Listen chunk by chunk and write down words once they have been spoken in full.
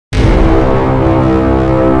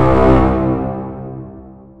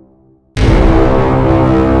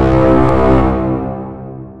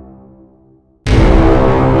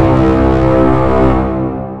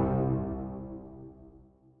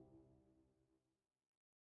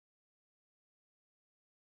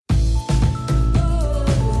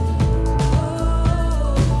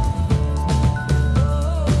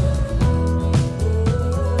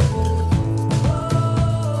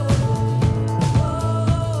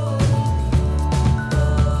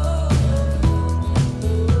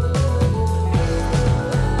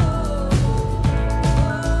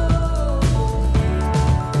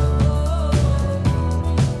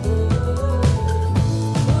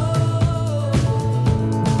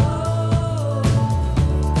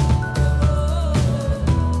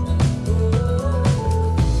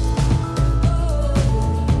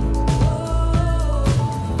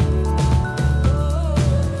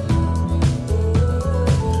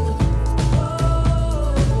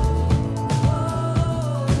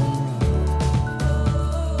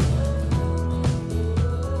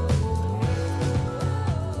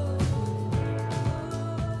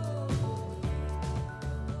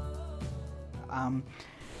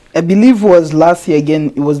I believe it was last year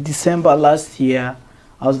again. It was December last year.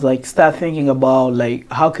 I was like start thinking about like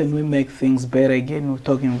how can we make things better again. We're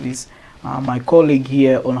talking with this my colleague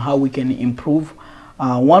here on how we can improve.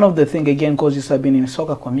 One of the things again, because I've been in the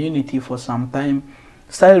soccer community for some time,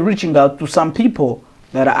 started reaching out to some people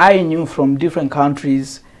that I knew from different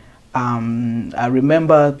countries. I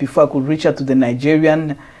remember before I could reach out to the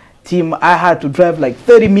Nigerian team, I had to drive like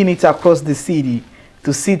 30 minutes across the city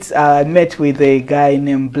to sit. I met with a guy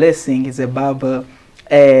named Blessing. He's a barber,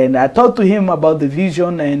 and I talked to him about the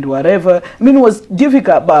vision and whatever. I mean, it was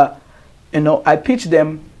difficult, but I pitched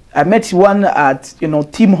them. I met one at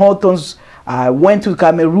Tim Hortons. I went to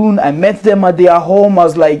Cameroon. I met them at their home. I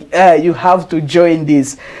was like, you have to join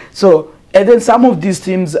this. So, and then some of these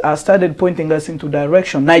teams started pointing us into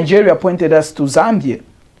direction. Nigeria pointed us to Zambia.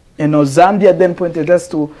 Zambia then pointed us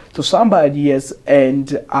to somebody else, and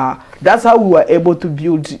that's how we were able to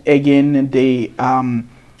build again the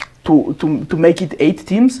to make it 8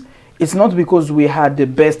 teams. It's not because we had the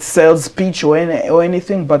best sales pitch or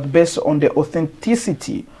anything, but based on the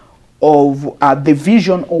authenticity of the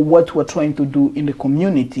vision of what we're trying to do in the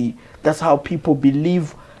community. That's how people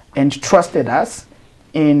believe and trusted us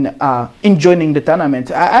in joining the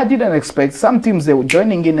tournament. I didn't expect some teams they were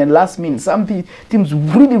joining in the last minute. Some teams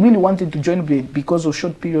really wanted to join, because of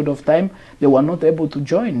short period of time they were not able to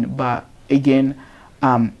join. But again,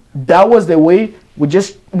 that was the way. We're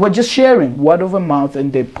just sharing word of mouth,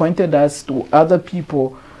 and they pointed us to other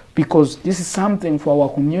people, because this is something for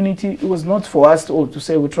our community. It was not for us to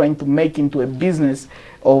say we're trying to make into a business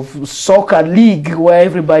of soccer league where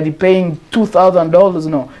everybody paying $2,000.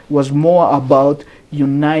 No, it was more about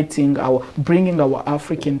uniting bringing our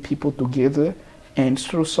African people together, and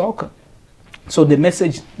through soccer. So the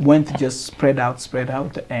message went to just spread out,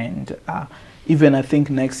 and even I think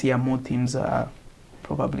next year more teams are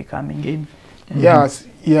probably coming in. Yes,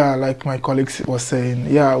 yeah, like my colleagues was saying,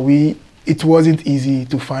 yeah, it wasn't easy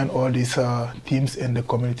to find all these teams and the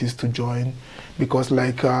communities to join, because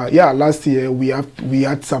last year we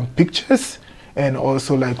had some pictures. And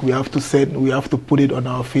also, like, we have to put it on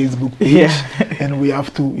our Facebook page, and we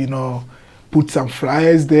have to, put some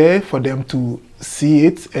flyers there for them to see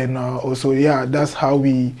it. And also, yeah, that's how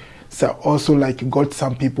we also got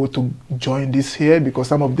some people to join this year, because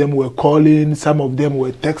some of them were calling, some of them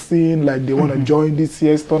were texting, like they want to join this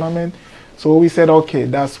year's tournament. So we said, okay,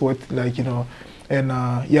 that's what, and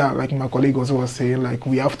yeah, like my colleague also was saying, like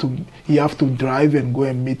you have to drive and go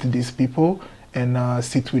and meet these people, and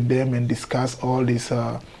sit with them and discuss all this,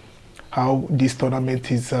 how this tournament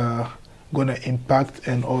is going to impact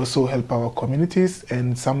and also help our communities.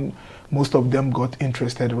 And most of them got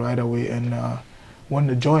interested right away and want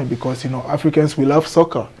to join, because Africans, we love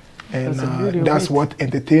soccer, and that's what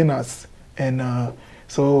entertains us. And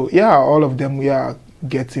so yeah, all of them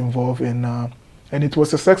get involved, and it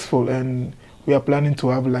was successful. And we are planning to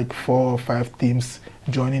have like 4 or 5 teams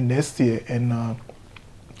joining next year, and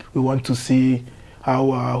we want to see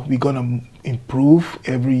how we're gonna improve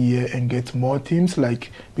every year and get more teams,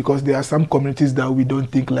 because there are some communities that we don't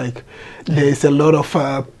think there's a lot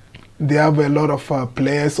of they have a lot of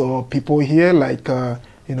players or people here,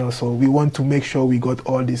 so we want to make sure we got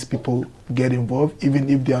all these people get involved, even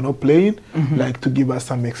if they are not playing, to give us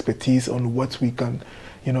some expertise on what we can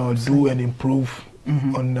do and improve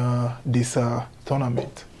on this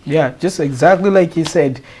tournament. Yeah, just exactly like you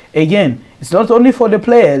said. Again, it's not only for the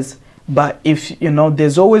players, but if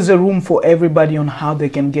there's always a room for everybody on how they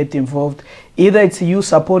can get involved. Either it's you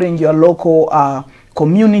supporting your local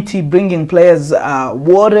community, bringing players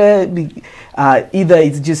water, either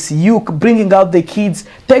it's just you bringing out the kids,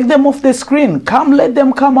 take them off the screen, let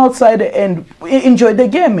them come outside and enjoy the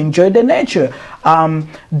game, enjoy the nature.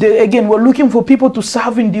 Again, we're looking for people to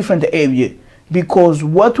serve in different areas, because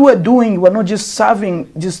what we're doing, we're not just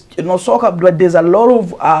serving soccer, but there's a lot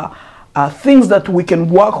of things that we can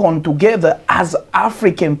work on together as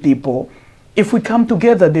African people. If we come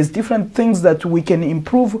together, there's different things that we can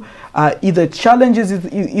improve, either challenges,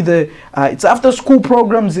 either it's after school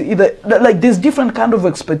programs, there's different kind of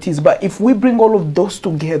expertise. But if we bring all of those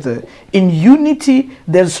together in unity,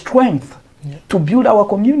 there's strength to build our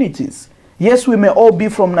communities. Yes, we may all be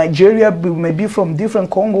from Nigeria, we may be from different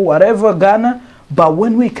Congo, whatever, Ghana, but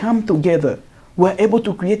when we come together, we're able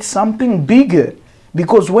to create something bigger.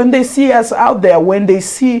 Because when they see us out there, when they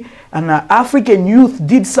see an African youth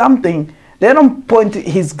did something, they don't point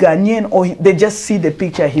he's Ghanaian, or they just see the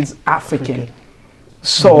picture, he's African.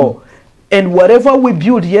 So, and whatever we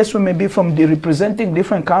build, yes, we may be from representing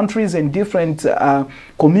different countries and different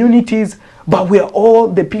communities, but we're all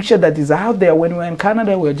the picture that is out there. When we're in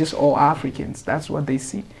Canada, we're just all Africans. That's what they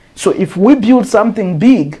see. So if we build something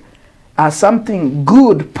big, something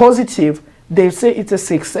good, positive, they say it's a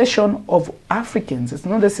succession of Africans. It's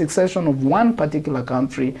not a succession of one particular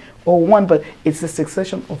country or one, but it's a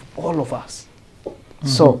succession of all of us.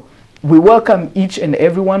 So we welcome each and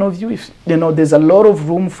every one of you. If, you know, there's a lot of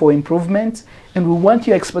room for improvement, and we want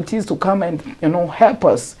your expertise to come and, you know, help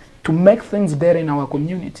us to make things better in our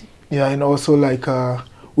community. Yeah, and also like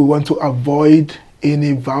we want to avoid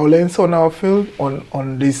any violence on our field,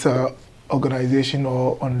 on this organization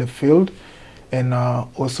or on the field, and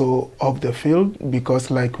also off the field, because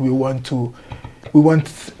like we want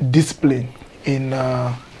discipline in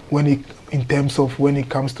in terms of when it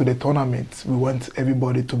comes to the tournaments. We want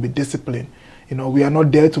everybody to be disciplined. You know, we are not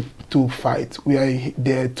there to fight. We are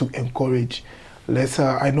there to encourage.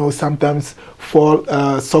 I know sometimes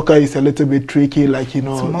soccer is a little bit tricky, like, you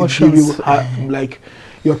know, like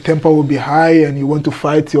your temper will be high and you want to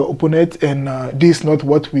fight your opponent, and this is not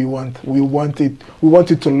what we want. We want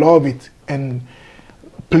you to love it and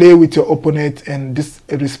play with your opponent and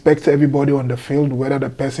respect everybody on the field, whether the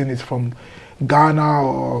person is from Ghana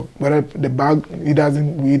or whether the bag.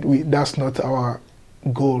 That's not our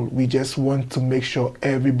goal. We just want to make sure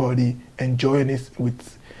everybody enjoying it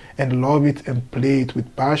and love it and play it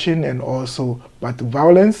with passion, and also, but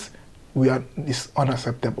violence is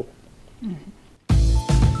unacceptable. Mm-hmm.